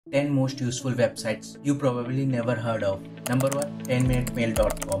10 most useful websites you probably never heard of. Number 1,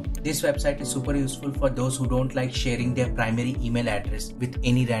 10minutemail.com. This website is super useful for those who don't like sharing their primary email address with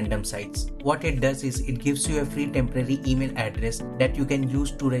any random sites. What it does is it gives you a free temporary email address that you can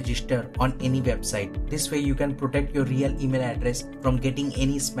use to register on any website. This way you can protect your real email address from getting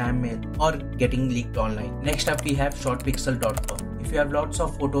any spam mail or getting leaked online. Next up we have shortpixel.com. If you have lots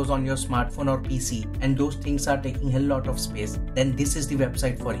of photos on your smartphone or PC and those things are taking a lot of space, then this is the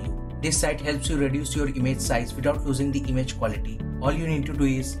website for you. This site helps you reduce your image size without losing the image quality. All you need to do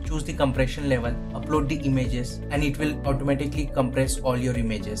is choose the compression level, upload the images, and it will automatically compress all your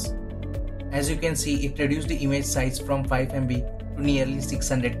images. As you can see, it reduced the image size from 5 MB to nearly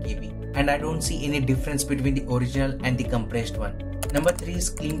 600 KB, and I don't see any difference between the original and the compressed one. Number 3 is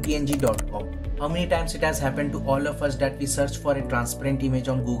CleanPNG.com. How many times it has happened to all of us that we search for a transparent image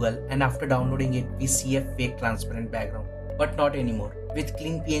on Google and after downloading it we see a fake transparent background. But not anymore. With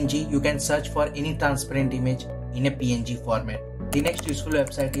CleanPNG you can search for any transparent image in a PNG format. The next useful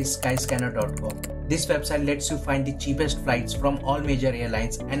website is Skyscanner.com. This website lets you find the cheapest flights from all major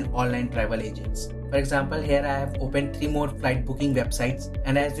airlines and online travel agents. For example, here I have opened 3 more flight booking websites,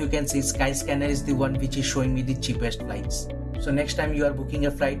 and as you can see, Skyscanner is the one which is showing me the cheapest flights. So next time you are booking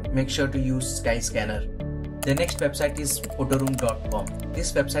a flight, make sure to use Skyscanner. The next website is PhotoRoom.com.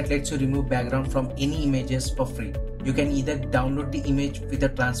 This website lets you remove background from any images for free. You can either download the image with a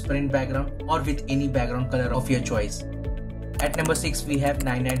transparent background or with any background color of your choice. At number 6 we have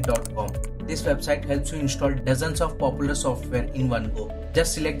Ninite.com. This website helps you install dozens of popular software in one go.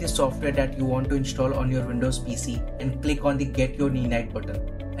 Just select the software that you want to install on your Windows PC and click on the Get Your Ninite button,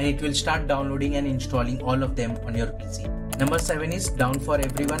 and it will start downloading and installing all of them on your PC. Number 7 is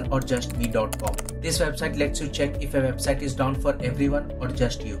down4everyone or justme.com. This website lets you check if a website is down for everyone or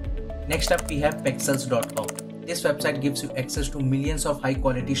just you. Next up we have Pexels.com. This website gives you access to millions of high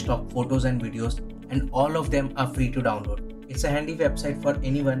quality stock photos and videos, and all of them are free to download. It's a handy website for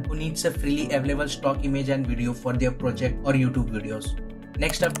anyone who needs a freely available stock image and video for their project or YouTube videos.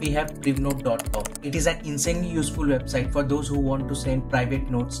 Next up we have Privnote.com. It is an insanely useful website for those who want to send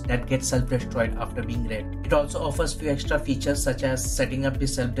private notes that get self-destroyed after being read. It also offers few extra features such as setting up the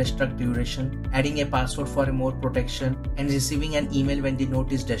self-destruct duration, adding a password for more protection, and receiving an email when the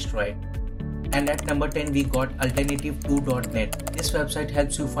note is destroyed. And at number 10 we got AlternativeTo.net. This website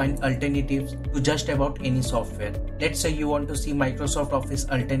helps you find alternatives to just about any software. Let's say you want to see Microsoft Office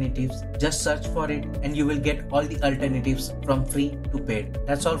alternatives, just search for it and you will get all the alternatives from free to paid.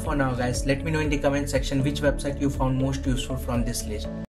 That's all for now guys. Let me know in the comment section which website you found most useful from this list.